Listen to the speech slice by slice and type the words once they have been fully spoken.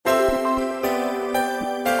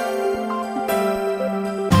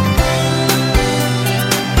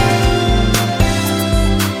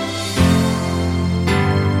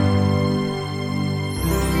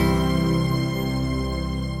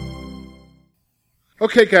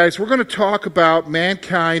Okay, guys, we're going to talk about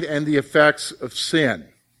mankind and the effects of sin.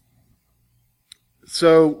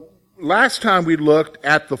 So, last time we looked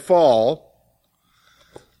at the fall.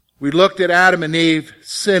 We looked at Adam and Eve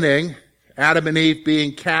sinning, Adam and Eve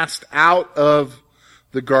being cast out of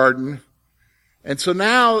the garden. And so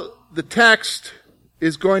now the text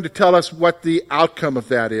is going to tell us what the outcome of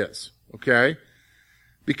that is, okay?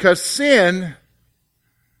 Because sin,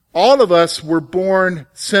 all of us were born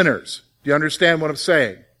sinners. Do you understand what I'm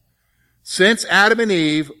saying? Since Adam and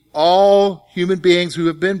Eve, all human beings who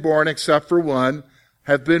have been born, except for one,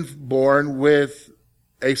 have been born with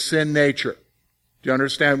a sin nature. Do you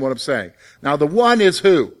understand what I'm saying? Now, the one is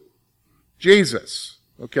who? Jesus.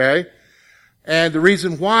 Okay? And the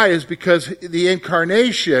reason why is because the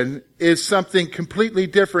incarnation is something completely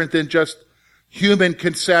different than just human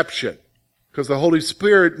conception. Because the Holy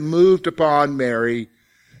Spirit moved upon Mary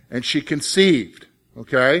and she conceived.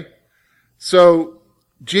 Okay? So,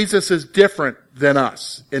 Jesus is different than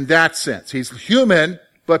us in that sense. He's human,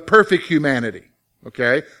 but perfect humanity.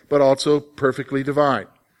 Okay? But also perfectly divine.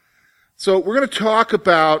 So, we're going to talk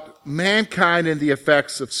about mankind and the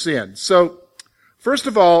effects of sin. So, first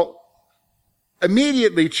of all,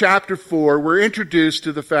 immediately, chapter 4, we're introduced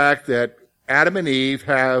to the fact that Adam and Eve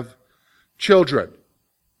have children.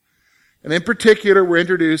 And in particular, we're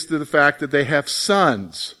introduced to the fact that they have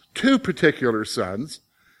sons, 2 particular sons.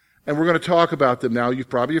 And we're going to talk about them now. You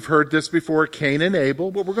probably have heard this before, Cain and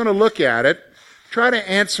Abel, but we're going to look at it, try to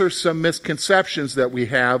answer some misconceptions that we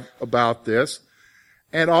have about this,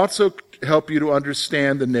 and also help you to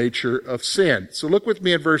understand the nature of sin. So look with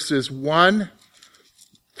me at verses 1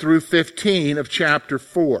 through 15 of chapter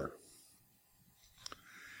 4.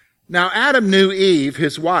 Now Adam knew Eve,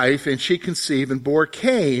 his wife, and she conceived and bore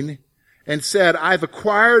Cain, and said, I've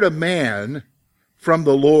acquired a man from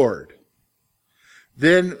the Lord.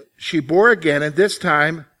 Then she bore again, and this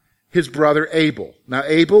time his brother Abel. Now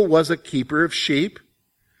Abel was a keeper of sheep,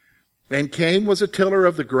 and Cain was a tiller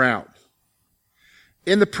of the ground.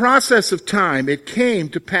 In the process of time, it came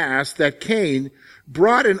to pass that Cain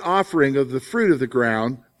brought an offering of the fruit of the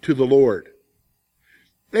ground to the Lord.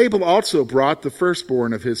 Abel also brought the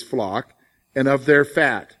firstborn of his flock and of their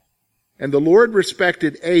fat. And the Lord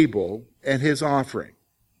respected Abel and his offering.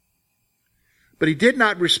 But he did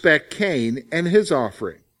not respect Cain and his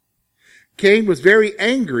offering. Cain was very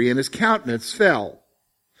angry, and his countenance fell.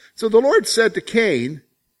 So the Lord said to Cain,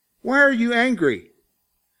 Why are you angry?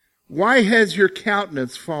 Why has your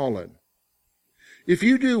countenance fallen? If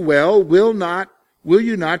you do well, will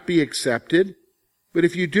you not be accepted? But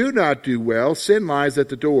if you do not do well, sin lies at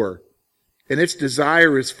the door, and its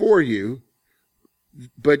desire is for you,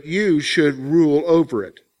 but you should rule over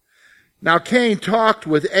it. Now Cain talked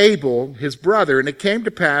with Abel, his brother, and it came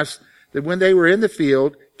to pass that when they were in the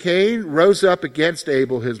field, Cain rose up against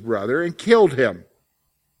Abel, his brother, and killed him.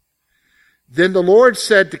 Then the Lord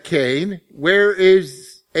said to Cain, Where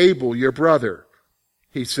is Abel, your brother?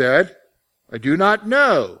 He said, I do not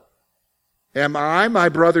know. Am I my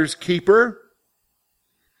brother's keeper?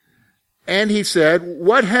 And he said,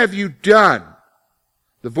 What have you done?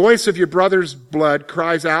 The voice of your brother's blood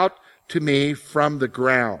cries out to me from the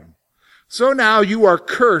ground. So now you are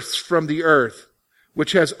cursed from the earth,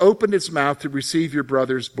 which has opened its mouth to receive your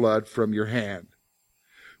brother's blood from your hand.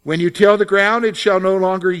 When you till the ground, it shall no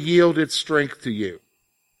longer yield its strength to you.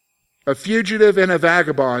 A fugitive and a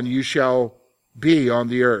vagabond you shall be on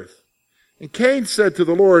the earth. And Cain said to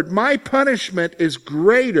the Lord, My punishment is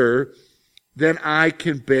greater than I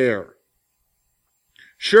can bear.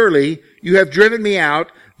 Surely you have driven me out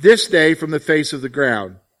this day from the face of the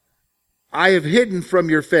ground. I have hidden from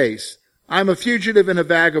your face. I am a fugitive and a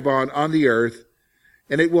vagabond on the earth,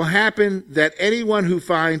 and it will happen that anyone who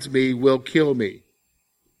finds me will kill me.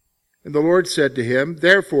 And the Lord said to him,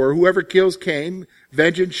 Therefore, whoever kills Cain,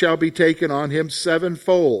 vengeance shall be taken on him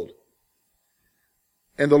sevenfold.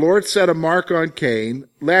 And the Lord set a mark on Cain,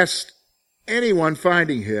 lest anyone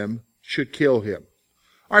finding him should kill him.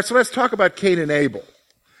 All right, so let's talk about Cain and Abel.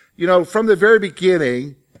 You know, from the very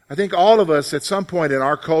beginning, I think all of us at some point in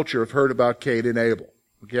our culture have heard about Cain and Abel.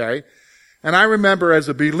 Okay? And I remember as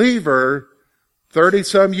a believer,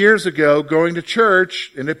 30-some years ago, going to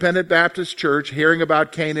church, Independent Baptist Church, hearing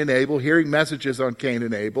about Cain and Abel, hearing messages on Cain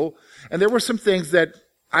and Abel. And there were some things that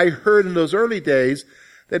I heard in those early days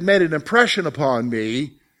that made an impression upon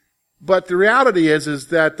me. But the reality is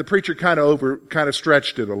that the preacher kind of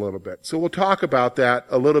stretched it a little bit. So we'll talk about that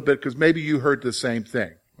a little bit because maybe you heard the same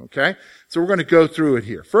thing. Okay? So we're going to go through it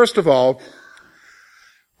here. First of all,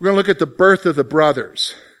 we're going to look at the birth of the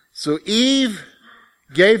brothers. So Eve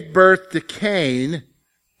gave birth to Cain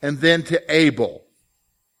and then to Abel.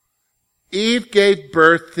 Eve gave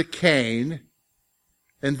birth to Cain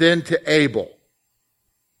and then to Abel.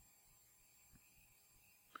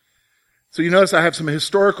 So you notice I have some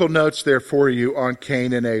historical notes there for you on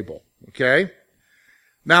Cain and Abel. Okay?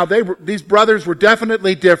 Now these brothers were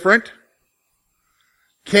definitely different.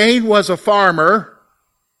 Cain was a farmer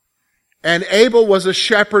and Abel was a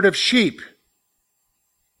shepherd of sheep.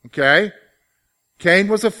 Okay? Cain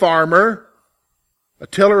was a farmer, a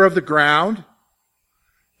tiller of the ground,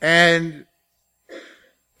 and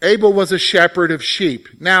Abel was a shepherd of sheep.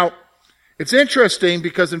 Now, it's interesting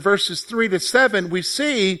because in verses 3 to 7, we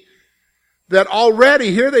see that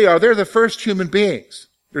already, here they are, they're the first human beings.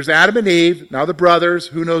 There's Adam and Eve, now the brothers,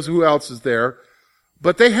 who knows who else is there,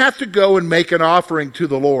 but they have to go and make an offering to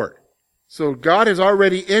the Lord. So God has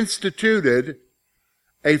already instituted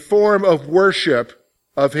a form of worship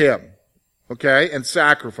of Him, okay, and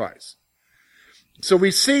sacrifice. So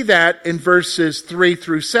we see that in verses 3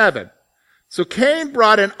 through 7. So Cain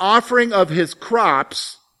brought an offering of his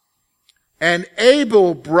crops, and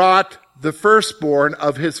Abel brought the firstborn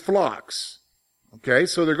of his flocks. Okay,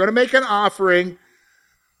 so they're going to make an offering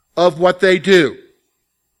of what they do.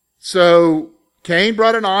 So Cain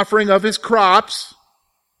brought an offering of his crops,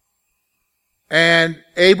 and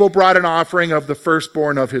Abel brought an offering of the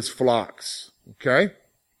firstborn of his flocks. Okay?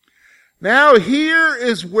 Now here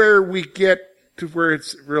is where we get to where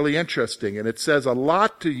it's really interesting, and it says a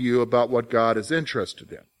lot to you about what God is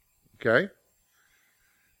interested in. Okay?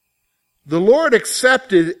 The Lord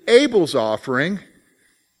accepted Abel's offering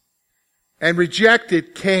and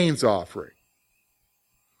rejected Cain's offering.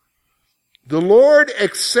 The Lord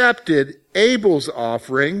accepted Abel's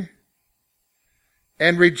offering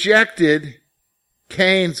and rejected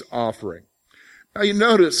Cain's offering. Now you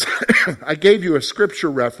notice, I gave you a scripture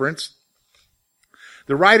reference.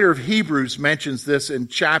 The writer of Hebrews mentions this in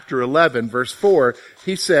chapter 11, verse 4.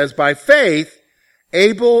 He says, by faith,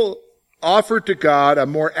 Abel offered to God a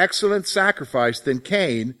more excellent sacrifice than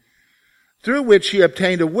Cain, through which he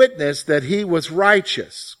obtained a witness that he was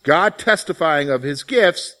righteous, God testifying of his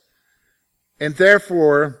gifts, and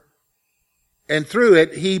therefore, and through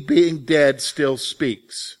it, he being dead still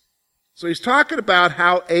speaks. So he's talking about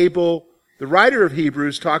how Abel, the writer of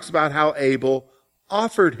Hebrews talks about how Abel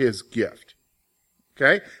offered his gift.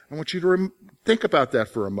 Okay? I want you to think about that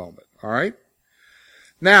for a moment. All right?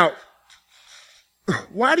 Now,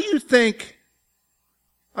 why do you think,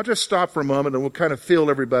 I'll just stop for a moment and we'll kind of feel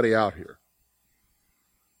everybody out here.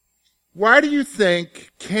 Why do you think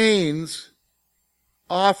Cain's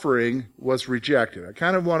offering was rejected? I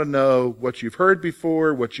kind of want to know what you've heard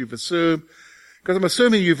before, what you've assumed, because I'm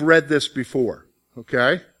assuming you've read this before.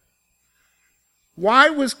 Okay? Why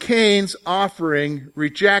was Cain's offering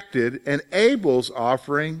rejected and Abel's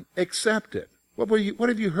offering accepted? What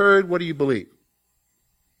have you heard? What do you believe?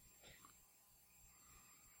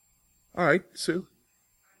 All right, Sue. I've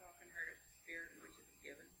often heard of the spirit in which it was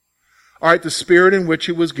given. All right, the spirit in which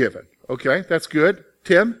it was given. Okay, that's good.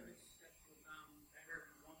 Tim? I heard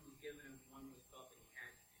one was given and one was felt that he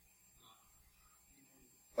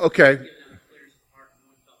had. Okay. Given out of clearness of heart and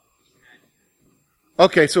one felt that he had.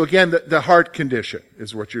 Okay, so again, the heart condition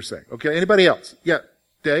is what you're saying. Okay, anybody else? Yeah,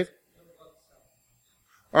 Dave?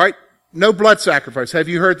 All right, no blood sacrifice. Have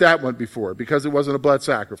you heard that one before? Because it wasn't a blood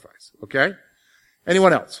sacrifice. Okay?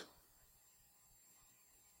 Anyone else?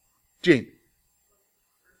 Gene?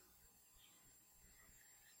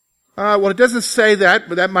 Well, it doesn't say that,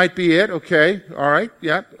 but that might be it. Okay, all right,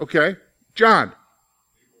 yeah, okay. John?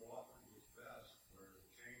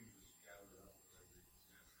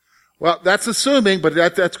 Well, that's assuming, but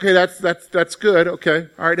that's okay. That's good. Okay.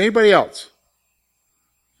 All right. Anybody else?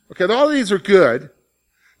 Okay. All of these are good.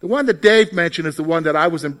 The one that Dave mentioned is the one that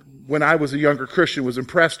when I was a younger Christian, was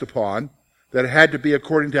impressed upon, that it had to be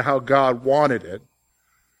according to how God wanted it.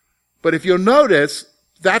 But if you'll notice,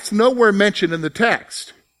 that's nowhere mentioned in the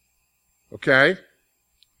text. Okay?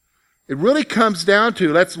 It really comes down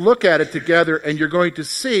to, let's look at it together, and you're going to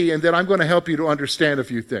see, and then I'm going to help you to understand a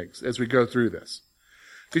few things as we go through this.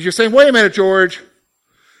 Because you're saying, wait a minute, George.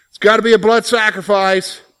 It's got to be a blood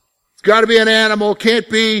sacrifice. It's got to be an animal.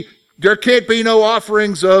 There can't be no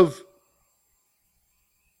offerings of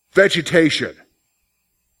vegetation.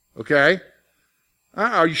 Okay?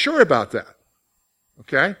 Are you sure about that?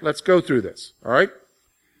 Okay? Let's go through this. All right?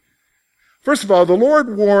 First of all, the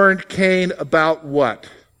Lord warned Cain about what?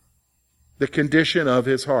 The condition of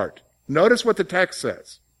his heart. Notice what the text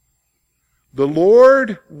says. The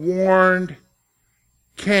Lord warned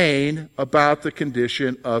Cain about the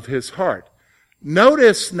condition of his heart.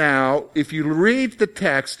 Notice now, if you read the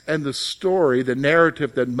text and the story, the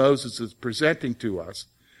narrative that Moses is presenting to us,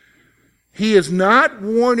 he is not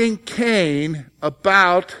warning Cain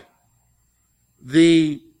about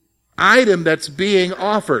the item that's being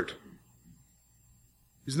offered.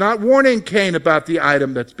 He's not warning Cain about the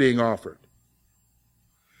item that's being offered.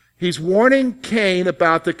 He's warning Cain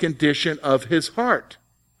about the condition of his heart.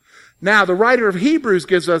 Now, the writer of Hebrews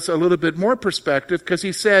gives us a little bit more perspective because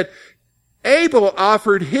he said Abel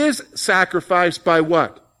offered his sacrifice by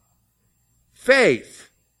what? Faith.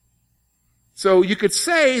 So you could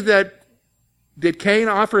say that, did Cain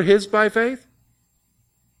offer his by faith?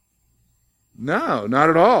 No, not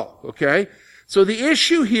at all. Okay? So the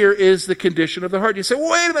issue here is the condition of the heart. You say,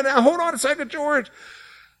 well, wait a minute, now hold on a second, George.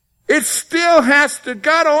 It still has to,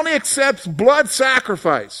 God only accepts blood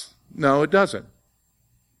sacrifice. No, it doesn't.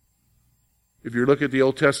 If you look at the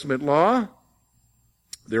Old Testament law,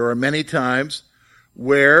 there are many times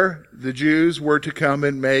where the Jews were to come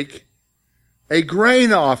and make a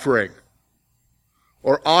grain offering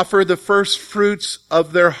or offer the first fruits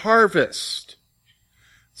of their harvest.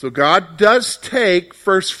 So God does take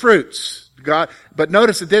first fruits. But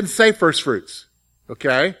notice it didn't say first fruits.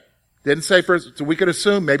 Okay? Didn't say first. So we could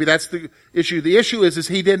assume maybe that's the issue. The issue is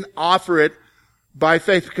he didn't offer it by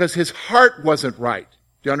faith because his heart wasn't right.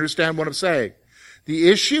 Do you understand what I'm saying? The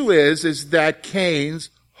issue is that Cain's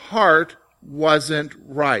heart wasn't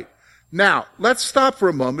right. Now, let's stop for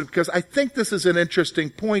a moment because I think this is an interesting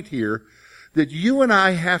point here that you and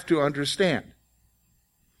I have to understand.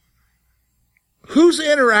 Who's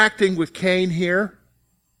interacting with Cain here?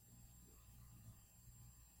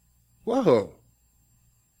 Whoa.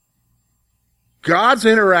 God's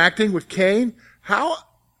interacting with Cain? How?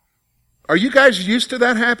 Are you guys used to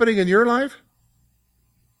that happening in your life?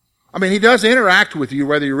 I mean, he does interact with you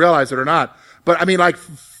whether you realize it or not. But I mean, like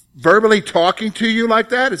verbally talking to you like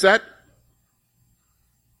that? Is that?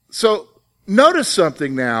 So notice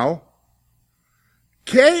something now.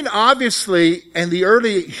 Cain obviously and the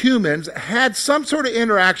early humans had some sort of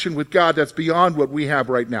interaction with God that's beyond what we have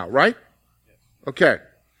right now, right? Okay.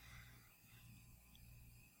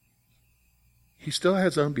 He still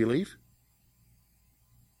has unbelief.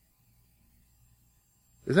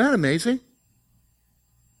 Isn't that amazing?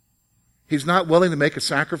 He's not willing to make a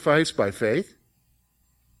sacrifice by faith.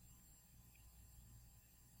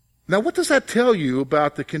 Now, what does that tell you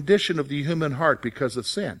about the condition of the human heart because of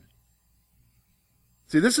sin?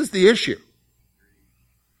 See, this is the issue.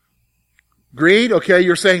 Greed, okay,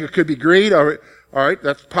 you're saying it could be greed. All right,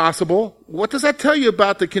 that's possible. What does that tell you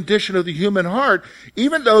about the condition of the human heart,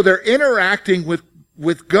 even though they're interacting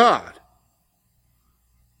with God?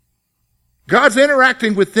 God's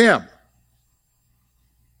interacting with them.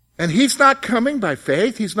 And he's not coming by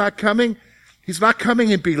faith. He's not coming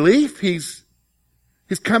in belief. He's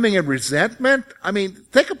coming in resentment. I mean,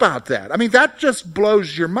 think about that. I mean, that just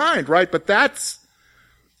blows your mind, right? But that's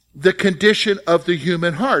the condition of the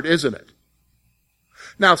human heart, isn't it?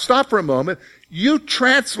 Now, stop for a moment. You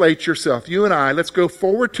translate yourself, you and I, let's go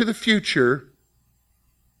forward to the future.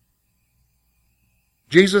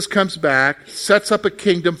 Jesus comes back, sets up a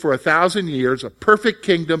kingdom for 1,000 years, a perfect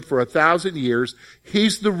kingdom for 1,000 years.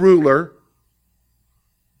 He's the ruler.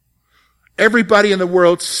 Everybody in the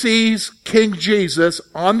world sees King Jesus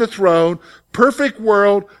on the throne, perfect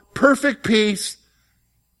world, perfect peace,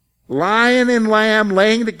 lion and lamb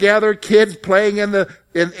laying together, kids playing in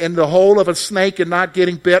the hole of a snake and not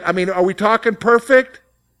getting bit. I mean, are we talking perfect?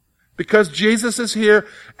 Because Jesus is here.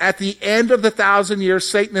 At the end of the 1,000 years,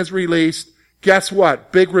 Satan is released. Guess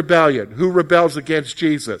what? Big rebellion. Who rebels against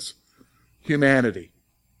Jesus? Humanity.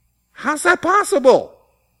 How's that possible?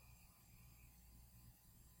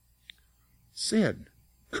 Sin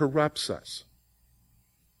corrupts us.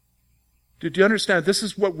 Did you understand? This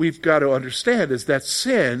is what we've got to understand, is that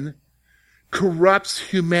sin corrupts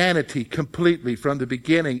humanity completely from the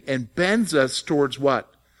beginning and bends us towards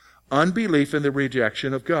what? Unbelief and the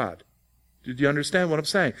rejection of God. Did you understand what I'm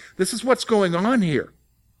saying? This is what's going on here.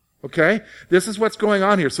 Okay? This is what's going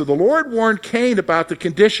on here. So the Lord warned Cain about the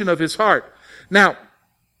condition of his heart. Now,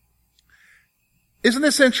 isn't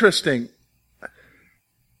this interesting?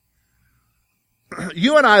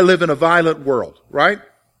 You and I live in a violent world, right?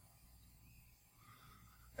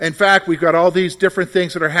 In fact, we've got all these different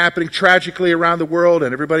things that are happening tragically around the world,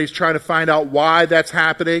 and everybody's trying to find out why that's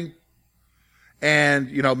happening.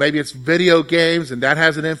 And, maybe it's video games, and that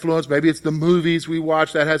has an influence. Maybe it's the movies we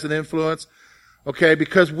watch that has an influence. Okay,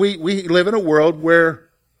 because we live in a world where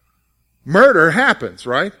murder happens,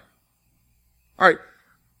 right? All right.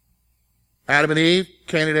 Adam and Eve,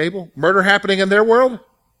 Cain and Abel, murder happening in their world?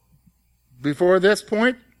 Before this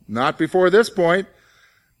point? Not before this point.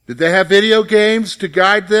 Did they have video games to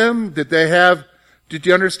guide them? Did they have Did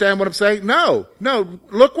you understand what I'm saying? No.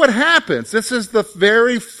 Look what happens. This is the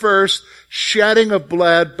very first shedding of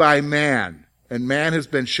blood by man. And man has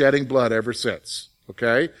been shedding blood ever since.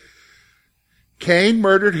 Okay? Cain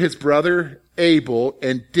murdered his brother Abel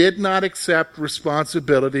and did not accept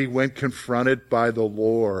responsibility when confronted by the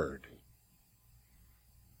Lord.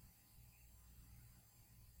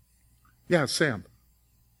 Yeah, Sam.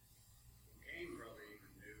 Cain probably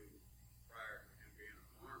even knew prior to him being a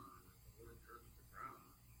farmer that the Lord cursed the ground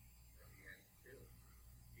that he had to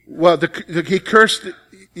kill. Well, he cursed,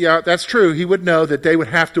 yeah, that's true. He would know that they would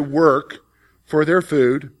have to work for their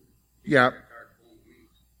food. Yeah.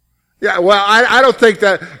 Yeah, well, I don't think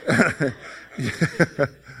that,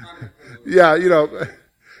 yeah,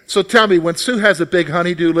 so tell me, when Sue has a big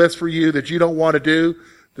honey-do list for you that you don't want to do,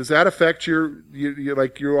 does that affect you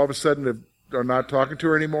all of a sudden are not talking to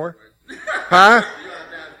her anymore? Huh?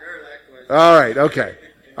 All right, okay.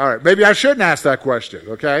 All right, maybe I shouldn't ask that question,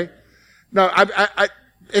 okay? No,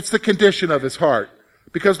 it's the condition of his heart.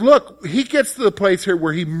 Because look, he gets to the place here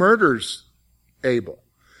where he murders Abel.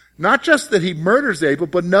 Not just that he murders Abel,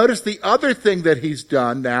 but notice the other thing that he's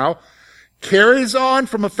done now carries on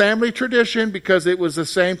from a family tradition because it was the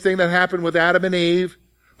same thing that happened with Adam and Eve.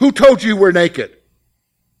 Who told you we're naked?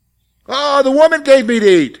 Oh, the woman gave me to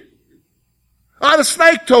eat. Oh, the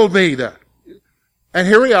snake told me that. And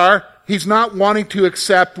here we are. He's not wanting to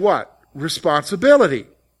accept what? Responsibility.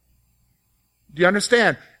 Do you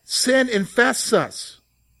understand? Sin infests us.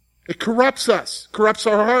 It corrupts us, corrupts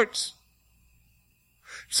our hearts.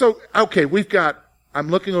 So, okay, I'm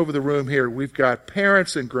looking over the room here. We've got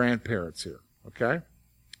parents and grandparents here, okay?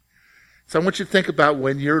 So I want you to think about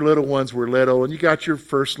when your little ones were little, and you got your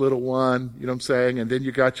first little one, you know what I'm saying, and then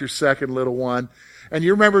you got your second little one, and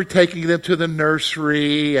you remember taking them to the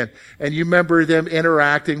nursery, and you remember them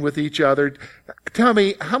interacting with each other. Tell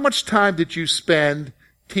me, how much time did you spend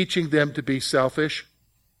teaching them to be selfish?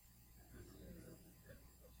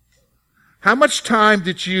 How much time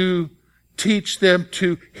did you teach them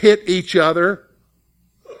to hit each other?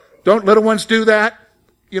 Don't little ones do that?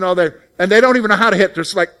 And they don't even know how to hit. They're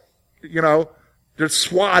just like, they're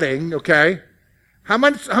swatting, okay? How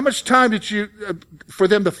much time did you, for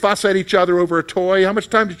them to fuss at each other over a toy? How much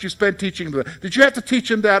time did you spend teaching them? Did you have to teach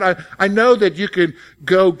them that? I know that you can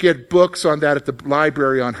go get books on that at the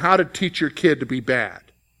library on how to teach your kid to be bad.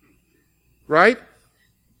 Right?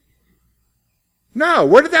 No,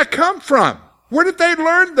 where did that come from? Where did they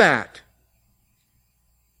learn that?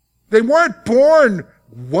 They weren't born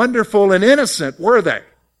wonderful and innocent, were they?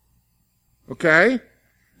 Okay?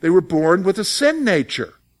 They were born with a sin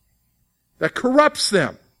nature that corrupts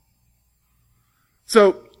them.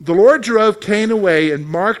 So the Lord drove Cain away and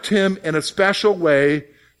marked him in a special way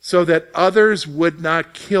so that others would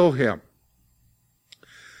not kill him.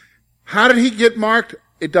 How did he get marked?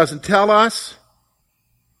 It doesn't tell us.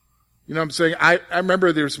 You know what I'm saying? I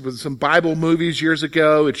remember there was some Bible movies years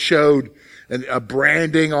ago. It showed a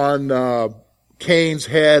branding on Cain's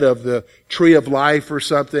head of the tree of life or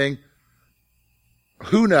something.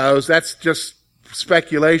 Who knows? That's just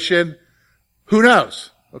speculation. Who knows?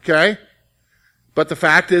 Okay? But the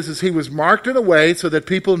fact is he was marked in a way so that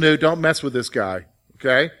people knew, don't mess with this guy.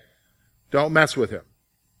 Okay? Don't mess with him.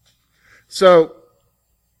 So,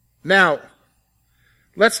 now,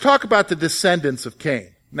 let's talk about the descendants of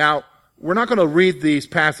Cain. Now, we're not going to read these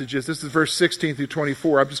passages. This is verse 16 through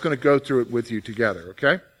 24. I'm just going to go through it with you together,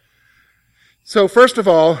 okay? So, first of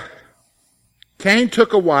all, Cain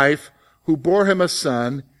took a wife who bore him a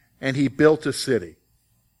son, and he built a city.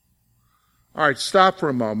 All right, stop for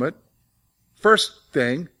a moment. First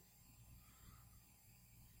thing,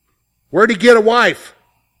 where'd he get a wife?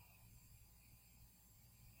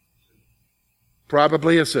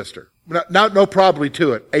 Probably a sister. No probably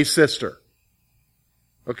to it. A sister.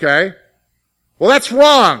 Okay? Well, that's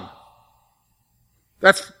wrong.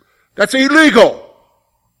 That's illegal.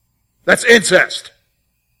 That's incest.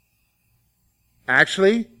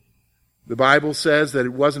 Actually, the Bible says that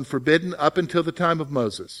it wasn't forbidden up until the time of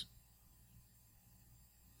Moses.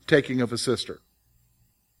 Taking of a sister.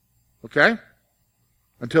 Okay?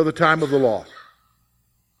 Until the time of the law.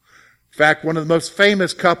 In fact, one of the most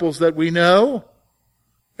famous couples that we know,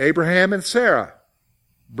 Abraham and Sarah,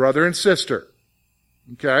 brother and sister.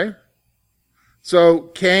 Okay? So,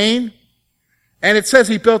 Cain, and it says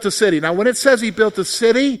he built a city. Now, when it says he built a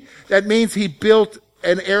city, that means he built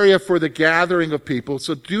an area for the gathering of people.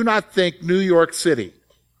 So do not think New York City.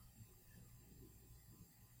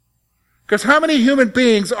 Because how many human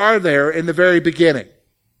beings are there in the very beginning?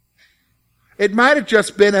 It might have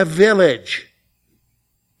just been a village.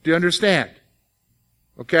 Do you understand?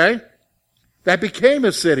 Okay? That became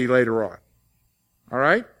a city later on. All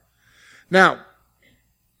right? Now,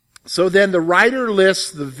 so then the writer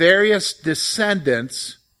lists the various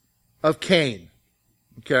descendants of Cain.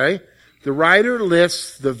 Okay? The writer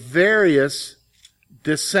lists the various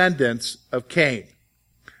descendants of Cain.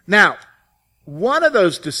 Now, one of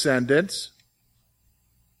those descendants,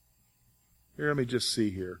 here, let me just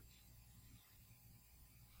see here.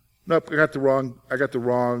 Nope, I got the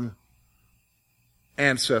wrong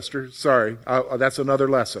ancestor. Sorry, that's another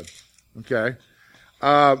lesson. Okay?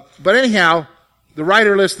 But anyhow, the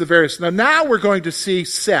writer lists the various. Now we're going to see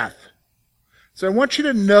Seth. So I want you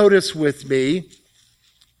to notice with me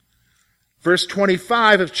verse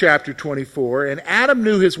 25 of chapter 24. And Adam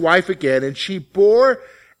knew his wife again, and she bore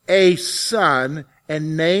a son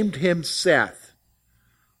and named him Seth.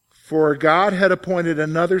 For God had appointed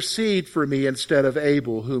another seed for me instead of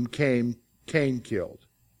Abel, whom Cain killed.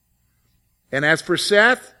 And as for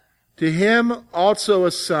Seth, to him also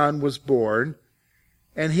a son was born,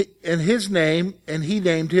 and he named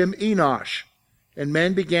him Enosh. And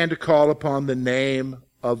men began to call upon the name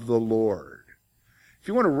of the Lord.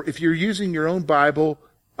 If you're using your own Bible,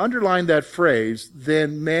 underline that phrase,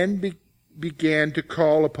 then men began to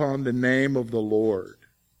call upon the name of the Lord.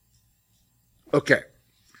 Okay.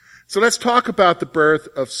 So let's talk about the birth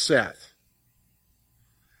of Seth.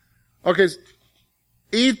 Okay.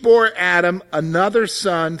 Eve bore Adam another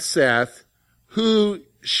son, Seth, who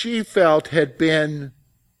she felt had been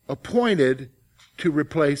appointed to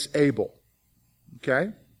replace Abel.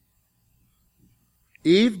 Okay?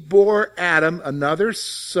 Eve bore Adam another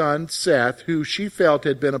son, Seth, who she felt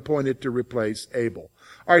had been appointed to replace Abel.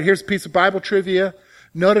 All right, here's a piece of Bible trivia.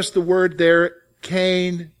 Notice the word there,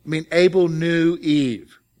 Abel knew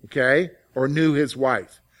Eve, okay? Or knew his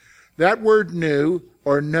wife. That word knew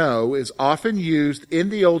or know is often used in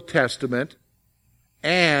the Old Testament,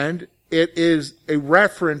 and it is a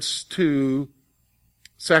reference to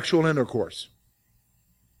sexual intercourse.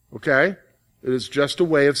 Okay? It is just a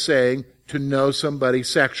way of saying to know somebody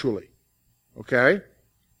sexually. Okay?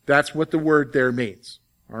 That's what the word there means.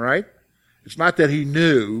 All right? It's not that he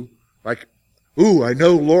knew, like, ooh, I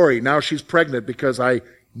know Lori, now she's pregnant because I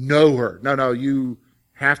know her. No, you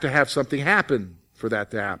have to have something happen for that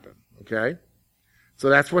to happen. Okay? So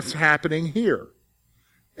that's what's happening here.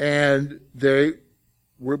 And they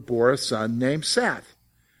bore a son named Seth.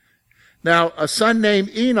 Now, a son named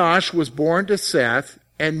Enosh was born to Seth,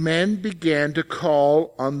 and men began to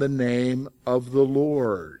call on the name of the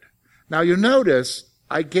Lord. Now, you'll notice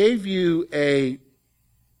I gave you a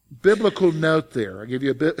biblical note there. I gave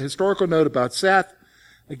you a historical note about Seth.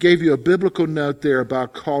 I gave you a biblical note there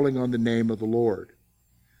about calling on the name of the Lord.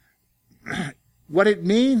 What it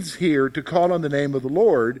means here to call on the name of the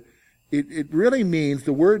Lord, it really means,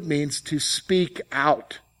 the word means to speak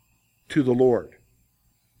out to the Lord.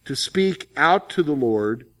 To speak out to the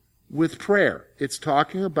Lord with prayer. It's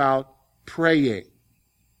talking about praying.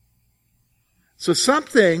 So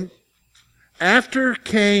something, after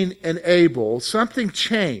Cain and Abel, something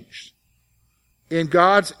changed in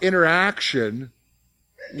God's interaction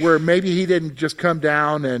where maybe he didn't just come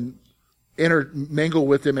down and intermingle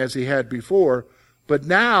with them as he had before, but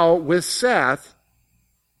now with Seth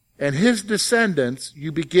and his descendants,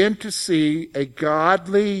 you begin to see a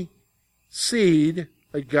godly seed,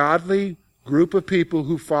 a godly group of people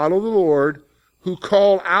who follow the Lord, who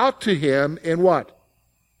call out to him in what?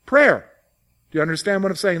 Prayer. Do you understand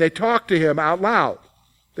what I'm saying? They talk to him out loud.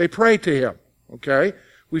 They pray to him. Okay?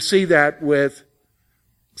 We see that with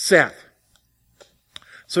Seth.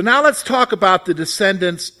 So now let's talk about the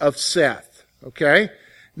descendants of Seth. Okay?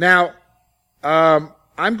 Now,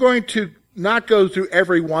 I'm going to not go through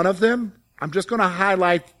every one of them. I'm just going to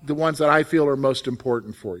highlight the ones that I feel are most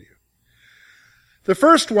important for you. The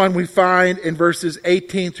first one we find in verses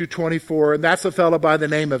 18 through 24, and that's a fellow by the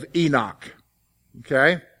name of Enoch.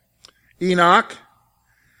 Okay? Enoch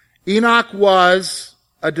was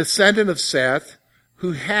a descendant of Seth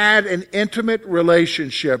who had an intimate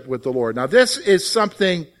relationship with the Lord. Now this is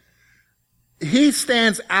something, he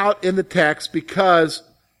stands out in the text because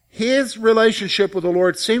his relationship with the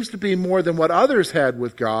Lord seems to be more than what others had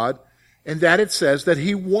with God, in that it says that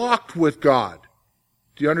he walked with God.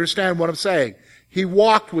 Do you understand what I'm saying? He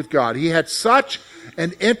walked with God. He had such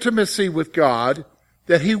an intimacy with God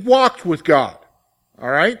that he walked with God.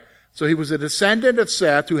 All right? So he was a descendant of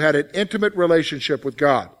Seth who had an intimate relationship with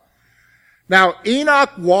God. Now,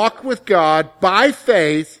 Enoch walked with God by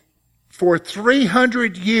faith for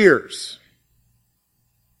 300 years.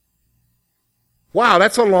 Wow,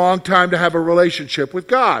 that's a long time to have a relationship with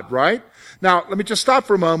God, right? Now, let me just stop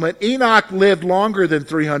for a moment. Enoch lived longer than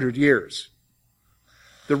 300 years.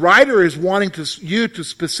 The writer is wanting you to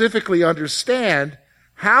specifically understand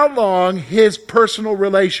how long his personal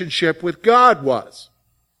relationship with God was.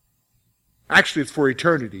 Actually, it's for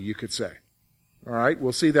eternity, you could say. All right,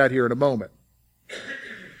 we'll see that here in a moment.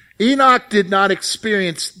 Enoch did not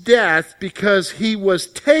experience death because he was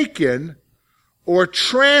taken or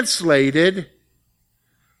translated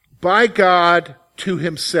by God to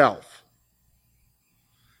himself.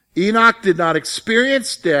 Enoch did not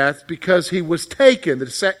experience death because he was taken,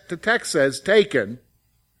 the text says taken,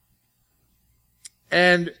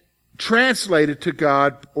 and translated to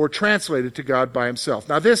God by himself.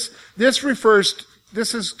 Now this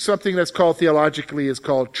is something that's called theologically is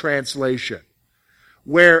called translation,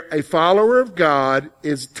 where a follower of God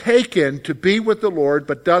is taken to be with the Lord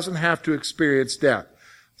but doesn't have to experience death.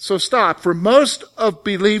 So stop. For most of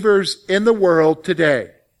believers in the world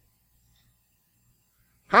today,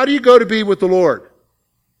 how do you go to be with the Lord?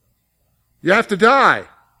 You have to die.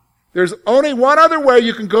 There's only one other way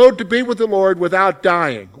you can go to be with the Lord without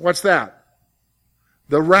dying. What's that?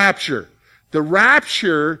 The rapture. The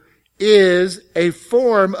rapture is a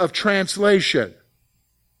form of translation.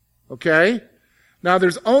 Okay? Now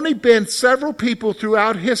there's only been several people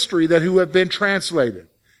throughout history who have been translated.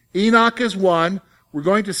 Enoch is one. We're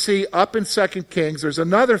going to see up in 2 Kings, there's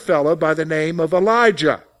another fellow by the name of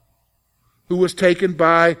Elijah, who was taken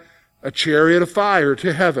by a chariot of fire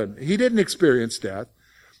to heaven. He didn't experience death.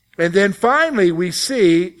 And then finally we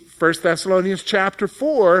see, 1 Thessalonians chapter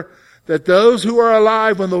 4, that those who are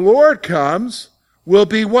alive when the Lord comes will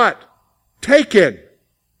be what? Taken.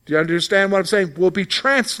 Do you understand what I'm saying? Will be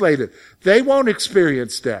translated. They won't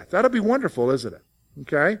experience death. That'll be wonderful, isn't it?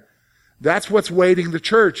 Okay? That's what's waiting the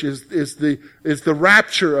church, is the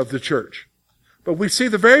rapture of the church. But we see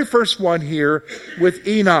the very first one here with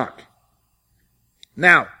Enoch.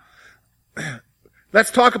 Now,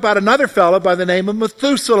 let's talk about another fellow by the name of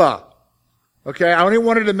Methuselah. Okay, I only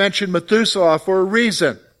wanted to mention Methuselah for a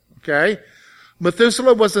reason. Okay?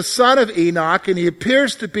 Methuselah was the son of Enoch, and he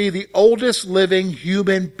appears to be the oldest living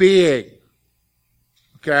human being.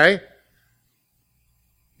 Okay?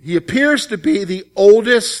 He appears to be the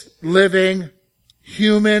oldest living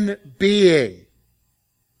human being.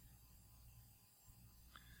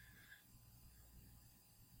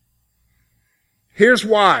 Here's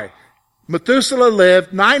why. Methuselah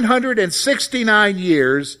lived 969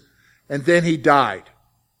 years, and then he died.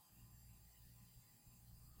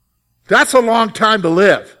 That's a long time to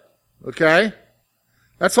live. Okay?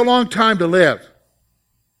 That's a long time to live.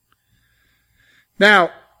 Now,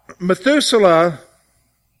 Methuselah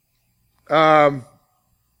had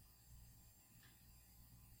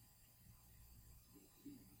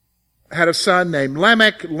a son named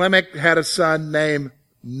Lamech. Lamech had a son named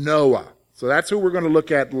Noah. So that's who we're going to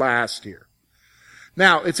look at last here.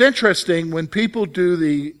 Now, it's interesting when people do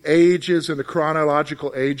the ages and the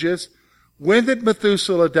chronological ages. When did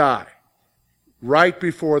Methuselah die? Right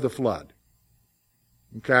before the flood.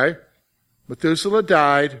 Okay? Methuselah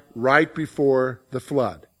died right before the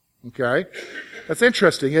flood. Okay? That's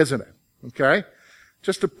interesting, isn't it? Okay?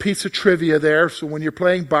 Just a piece of trivia there. So when you're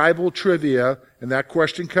playing Bible trivia and that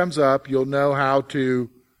question comes up, you'll know how to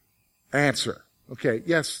answer. Okay,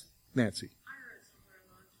 yes, Nancy. I read somewhere a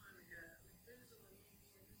long time ago, Methuselah means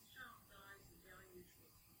when his child dies, the deluge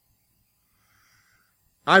will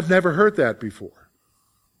come. I've never heard that before.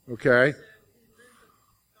 Okay? So he lived,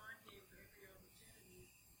 God gave every opportunity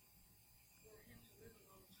for him to live a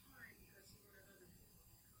long time because he wanted other people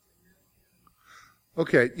to come and know him.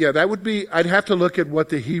 Okay, yeah, that would be, I'd have to look at what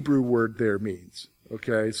the Hebrew word there means.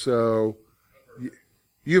 Okay, so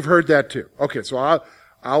you've heard that too. Okay, so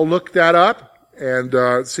I'll look that up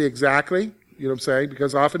and see exactly, you know what I'm saying?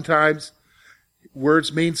 Because oftentimes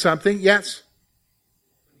words mean something. Yes?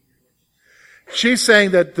 She's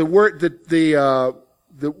saying that the word, the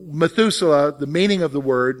Methuselah, the meaning of the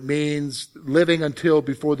word means living until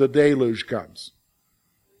before the deluge comes.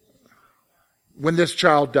 When this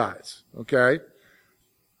child dies, okay?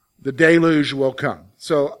 The deluge will come.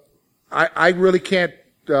 So I really can't,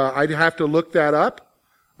 I'd have to look that up.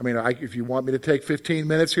 I mean, if you want me to take 15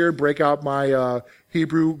 minutes here and break out my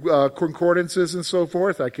Hebrew concordances and so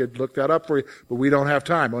forth, I could look that up for you. But we don't have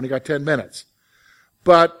time. Only got 10 minutes.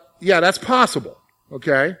 But, yeah, that's possible.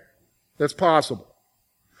 Okay? That's possible.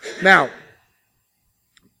 Now,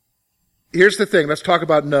 here's the thing. Let's talk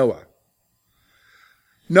about Noah.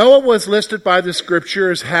 Noah was listed by the Scripture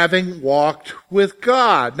as having walked with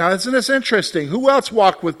God. Now, isn't this interesting? Who else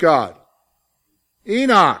walked with God?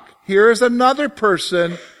 Enoch. Here is another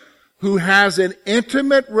person who has an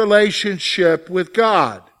intimate relationship with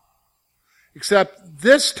God. Except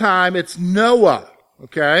this time it's Noah.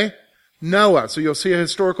 Okay? Noah. So you'll see a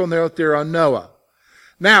historical note there on Noah.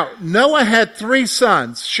 Now, Noah had 3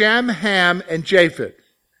 sons, Shem, Ham, and Japheth.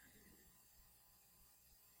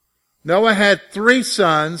 Noah had 3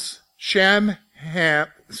 sons, Shem,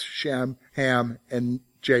 Ham, and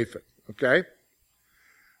Japheth. Okay?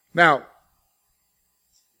 Now,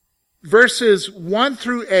 verses 1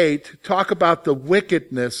 through 8 talk about the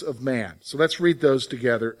wickedness of man. So let's read those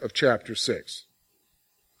together of chapter 6.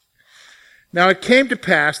 Now it came to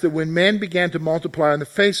pass that when men began to multiply on the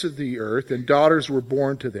face of the earth, and daughters were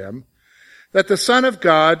born to them, that the Son of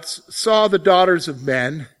God saw the daughters of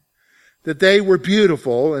men, that they were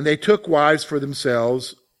beautiful, and they took wives for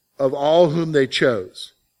themselves of all whom they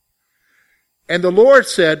chose. And the Lord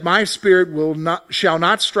said, My spirit shall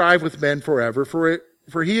not strive with men forever,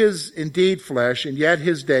 for he is indeed flesh, and yet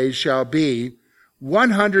his days shall be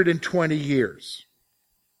 120 years.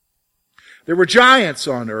 There were giants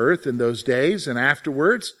on earth in those days, and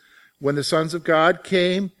afterwards, when the sons of God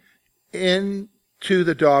came in to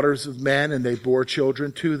the daughters of men, and they bore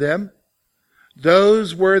children to them,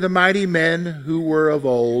 those were the mighty men who were of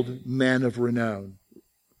old, men of renown.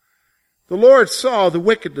 The Lord saw the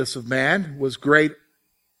wickedness of man was great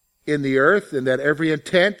in the earth, and that every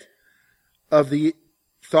intent of the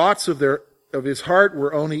thoughts of his heart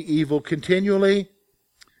were only evil continually.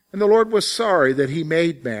 And the Lord was sorry that he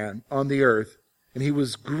made man on the earth, and he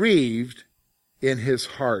was grieved in his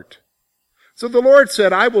heart. So the Lord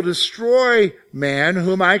said, I will destroy man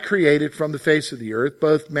whom I created from the face of the earth,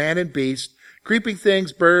 both man and beast, creeping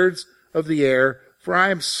things, birds of the air, for I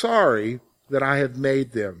am sorry that I have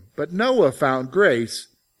made them. But Noah found grace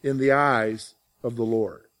in the eyes of the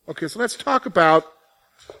Lord. Okay, so let's talk about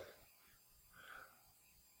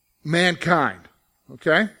mankind,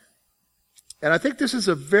 okay? And I think this is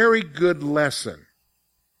a very good lesson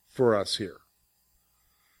for us here,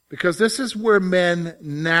 because this is where men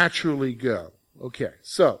naturally go. Okay,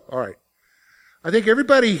 so, all right. I think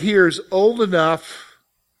everybody here is old enough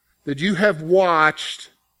that you have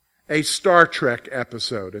watched a Star Trek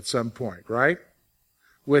episode at some point, right?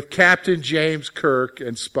 With Captain James Kirk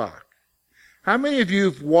and Spock. How many of you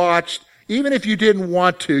have watched, even if you didn't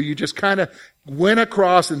want to, you just kind of went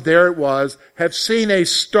across and there it was, have seen a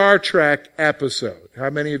Star Trek episode?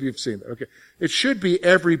 How many of you have seen that? Okay. It should be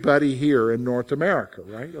everybody here in North America,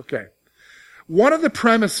 right? Okay. One of the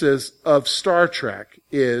premises of Star Trek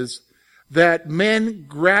is that men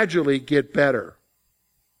gradually get better.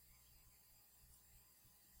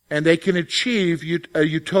 And they can achieve a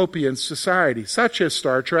utopian society, such as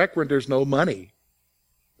Star Trek, where there's no money.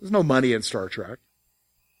 There's no money in Star Trek.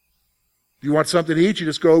 If you want something to eat, you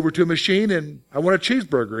just go over to a machine and I want a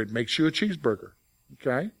cheeseburger. It makes you a cheeseburger.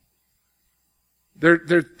 Okay?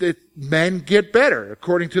 Men get better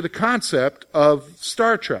according to the concept of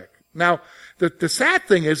Star Trek. Now, the sad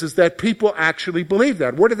thing is that people actually believe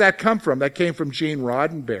that. Where did that come from? That came from Gene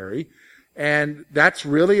Roddenberry. And that's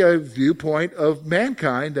really a viewpoint of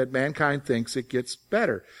mankind, that mankind thinks it gets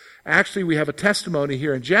better. Actually, we have a testimony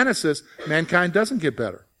here in Genesis, mankind doesn't get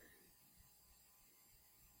better.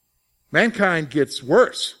 Mankind gets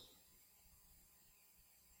worse.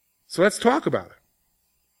 So let's talk about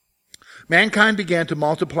it. Mankind began to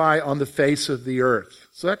multiply on the face of the earth.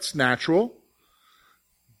 So that's natural.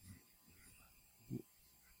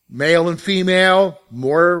 Male and female,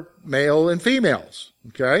 more male and females.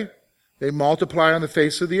 Okay? They multiply on the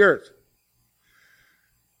face of the earth.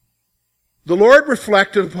 The Lord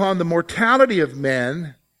reflected upon the mortality of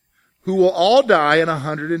men who will all die in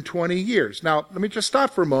 120 years. Now, let me just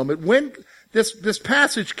stop for a moment. When this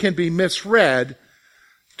passage can be misread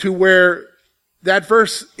to where that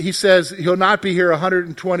verse, he says, he'll not be here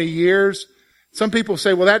 120 years. Some people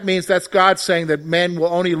say, well, that means that's God saying that men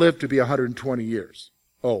will only live to be 120 years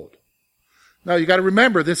old. Now, you got to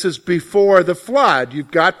remember, this is before the flood.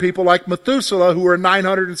 You've got people like Methuselah who are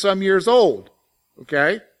 900 and some years old.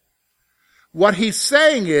 Okay? What he's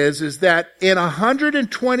saying is that in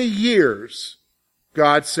 120 years,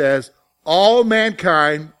 God says, all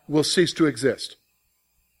mankind will cease to exist.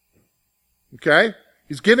 Okay?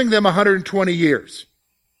 He's giving them 120 years.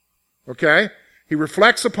 Okay? He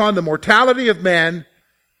reflects upon the mortality of men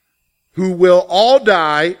who will all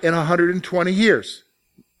die in 120 years.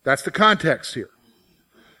 That's the context here.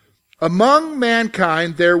 Among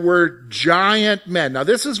mankind, there were giant men. Now,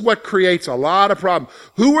 this is what creates a lot of problems.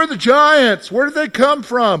 Who are the giants? Where did they come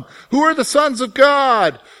from? Who are the sons of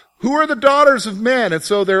God? Who are the daughters of men? And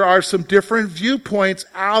so there are some different viewpoints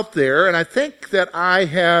out there, and I think that I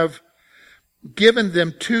have given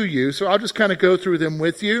them to you. So I'll just kind of go through them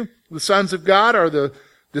with you. The sons of God are the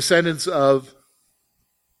descendants of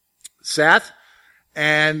Seth,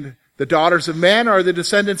 and the daughters of men are the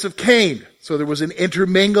descendants of Cain. So there was an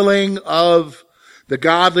intermingling of the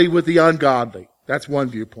godly with the ungodly. That's one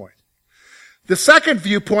viewpoint. The second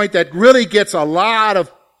viewpoint that really gets a lot of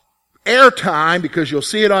airtime, because you'll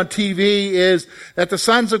see it on TV, is that the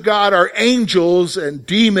sons of God are angels and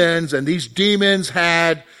demons, and these demons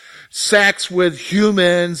had sex with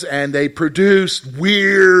humans, and they produced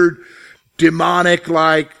weird, demonic,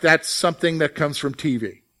 that's something that comes from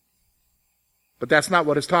TV. But that's not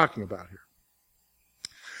what it's talking about here.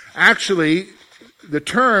 Actually, the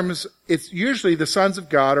terms, it's usually the sons of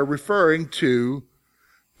God are referring to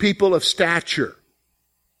people of stature,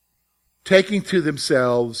 taking to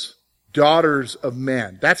themselves daughters of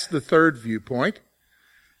men. That's the third viewpoint.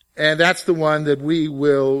 And that's the one that we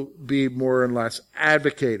will be more or less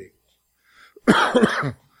advocating.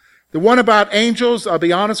 The one about angels, I'll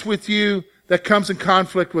be honest with you, that comes in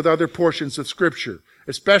conflict with other portions of Scripture,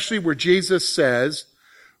 especially where Jesus says,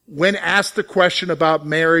 when asked the question about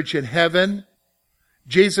marriage in heaven,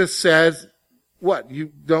 Jesus says, what,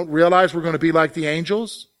 you don't realize we're going to be like the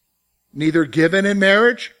angels? Neither given in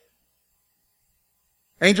marriage?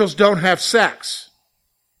 Angels don't have sex.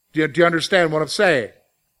 Do you understand what I'm saying?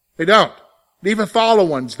 They don't. Even fallen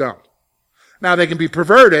ones don't. Now, they can be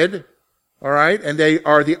perverted, all right, and they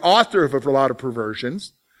are the author of a lot of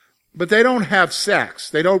perversions, but they don't have sex.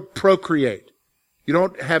 They don't procreate. You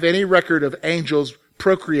don't have any record of angels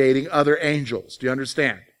procreating other angels. Do you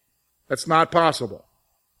understand? That's not possible.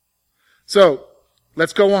 So,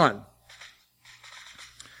 let's go on.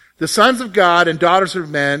 The sons of God and daughters of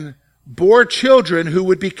men bore children who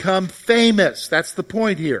would become famous. That's the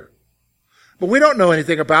point here. But we don't know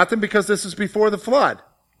anything about them because this is before the flood.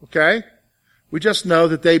 Okay? We just know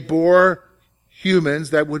that they bore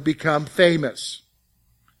humans that would become famous.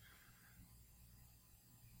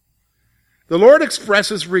 The Lord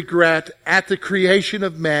expresses regret at the creation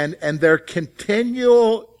of men and their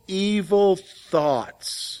continual evil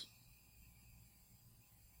thoughts.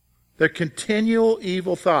 Their continual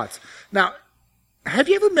evil thoughts. Now, have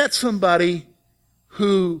you ever met somebody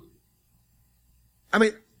who,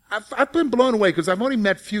 I've been blown away because I've only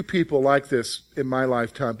met few people like this in my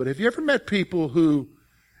lifetime, but have you ever met people who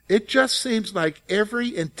it just seems like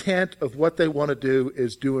every intent of what they want to do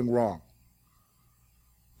is doing wrong?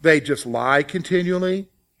 They just lie continually.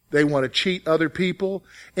 They want to cheat other people.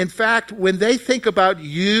 In fact, when they think about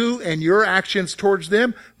you and your actions towards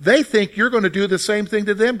them, they think you're going to do the same thing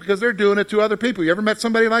to them because they're doing it to other people. You ever met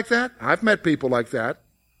somebody like that? I've met people like that.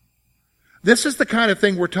 This is the kind of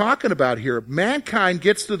thing we're talking about here. Mankind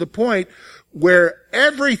gets to the point where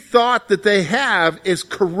every thought that they have is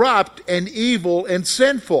corrupt and evil and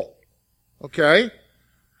sinful. Okay?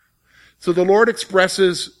 So the Lord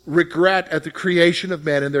expresses regret at the creation of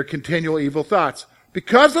men and their continual evil thoughts.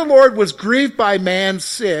 Because the Lord was grieved by man's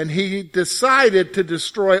sin, he decided to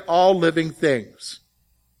destroy all living things.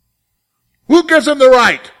 Who gives him the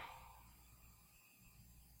right?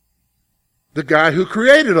 The guy who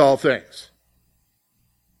created all things.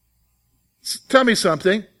 Tell me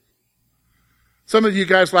something. Some of you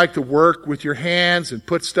guys like to work with your hands and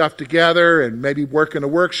put stuff together and maybe work in a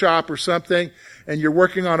workshop or something, and you're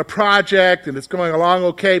working on a project and it's going along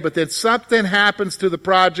okay, but then something happens to the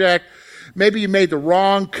project. Maybe you made the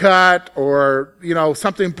wrong cut or,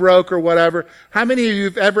 something broke or whatever. How many of you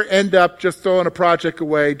have ever end up just throwing a project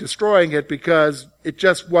away, destroying it because it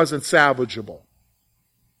just wasn't salvageable?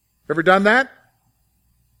 Ever done that?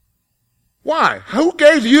 Why? Who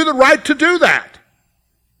gave you the right to do that?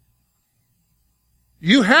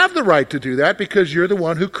 You have the right to do that because you're the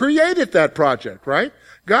one who created that project, right?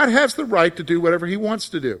 God has the right to do whatever he wants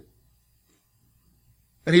to do.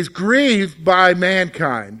 And he's grieved by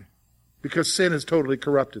mankind because sin has totally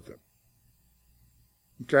corrupted them.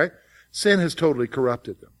 Okay? Sin has totally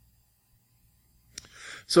corrupted them.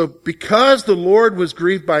 So because the Lord was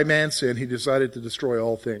grieved by man's sin, he decided to destroy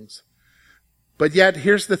all things. But yet,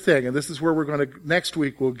 here's the thing, and this is where we're going to, next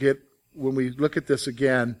week we'll get, when we look at this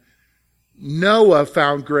again, Noah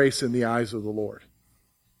found grace in the eyes of the Lord.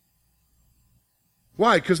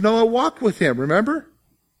 Why? Because Noah walked with him, remember?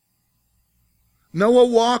 Noah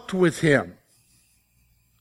walked with him.